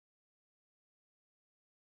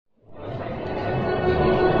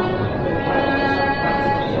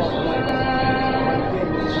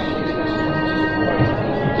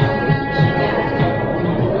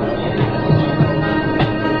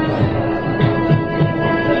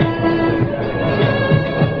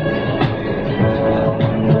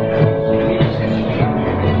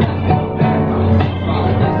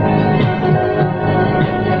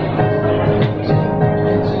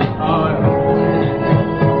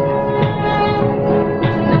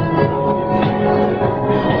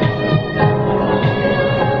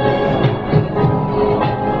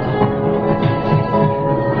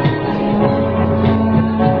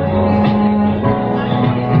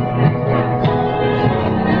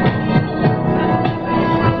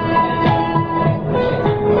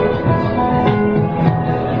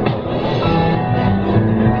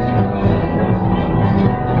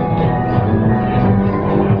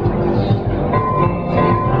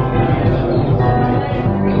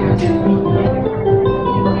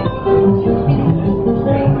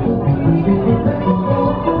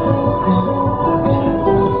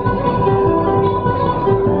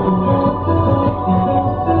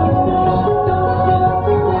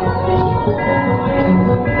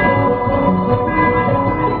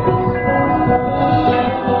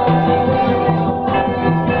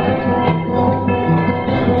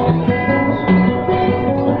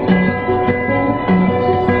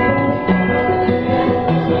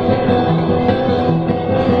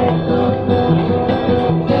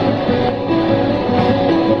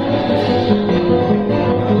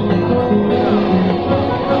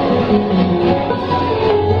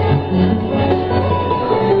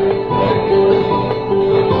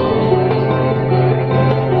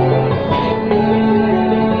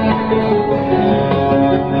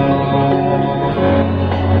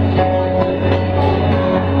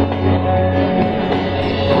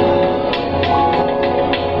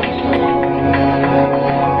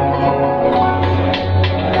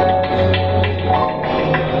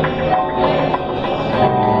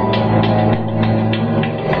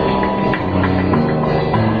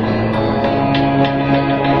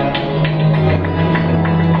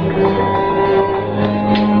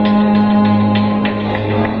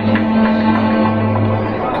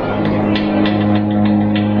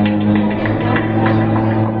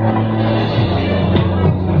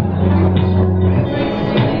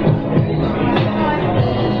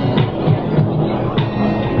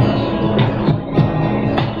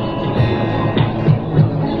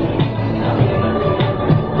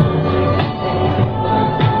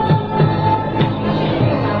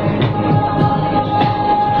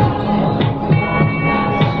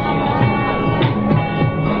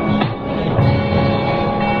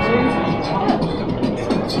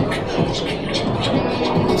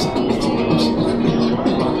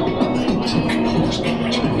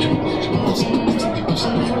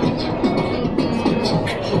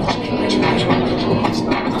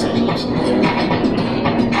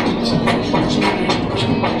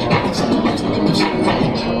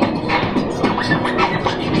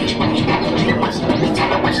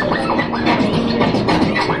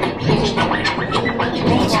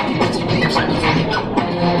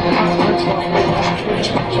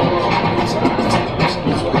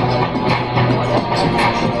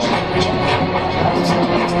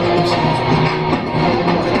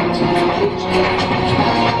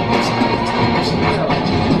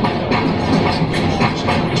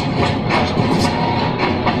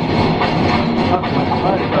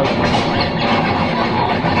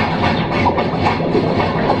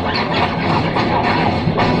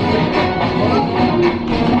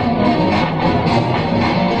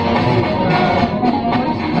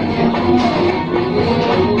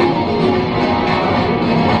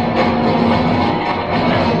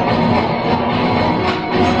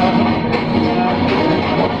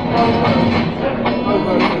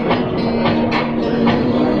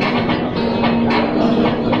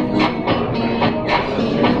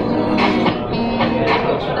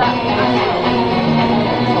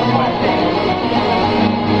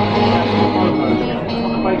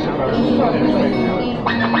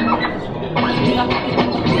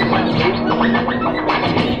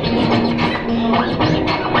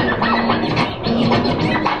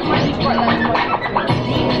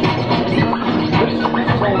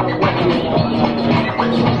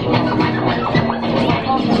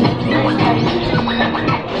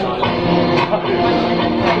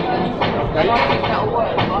think that'll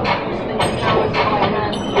work, but I'm just thinking how is it I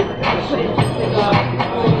can put it together.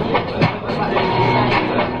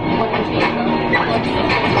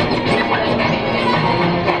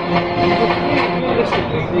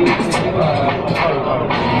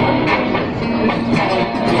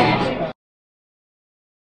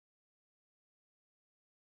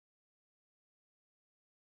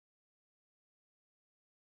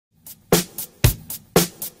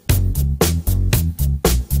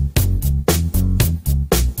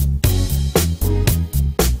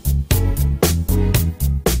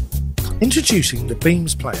 Introducing the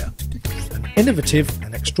Beamz player, an innovative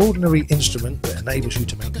and extraordinary instrument that enables you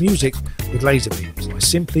to make music with laser beams by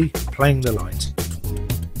simply playing the lines.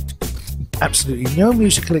 Absolutely no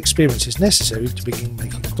musical experience is necessary to begin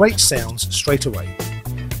making great sounds straight away.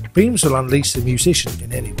 Beamz will unleash the musician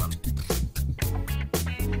in anyone.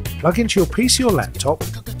 Plug into your PC or laptop,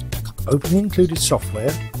 open the included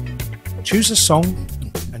software, choose a song,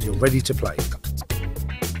 and you're ready to play.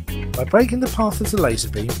 By breaking the path of the laser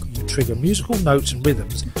beam, you trigger musical notes and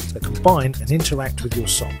rhythms that combine and interact with your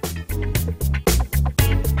song.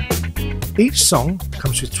 Each song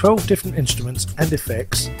comes with 12 different instruments and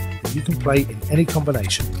effects that you can play in any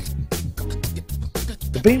combination.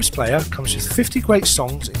 The Beamz player comes with 50 great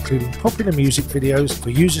songs, including popular music videos for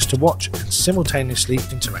users to watch and simultaneously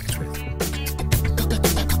interact with.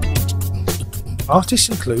 Artists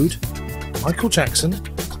include Michael Jackson,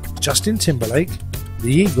 Justin Timberlake,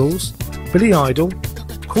 The Eagles, Billy Idol,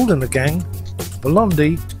 Kool and the Gang,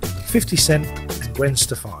 Blondie, 50 Cent and Gwen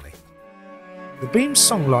Stefani. The Beamz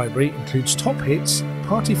song library includes top hits,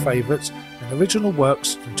 party favourites and original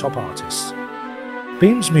works from top artists.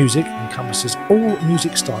 Beamz music encompasses all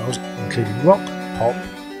music styles including rock, pop,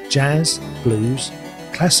 jazz, blues,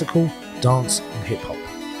 classical, dance and hip hop.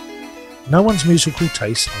 No one's musical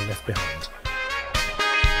tastes are left behind.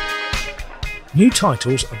 New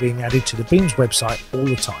titles are being added to the Beamz website all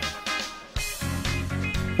the time.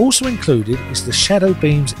 Also included is the Shadow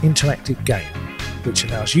Beamz interactive game, which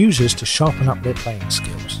allows users to sharpen up their playing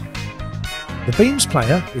skills. The Beamz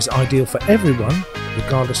player is ideal for everyone,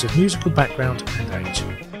 regardless of musical background and age.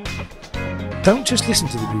 Don't just listen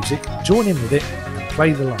to the music, join in with it and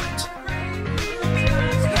play the lines.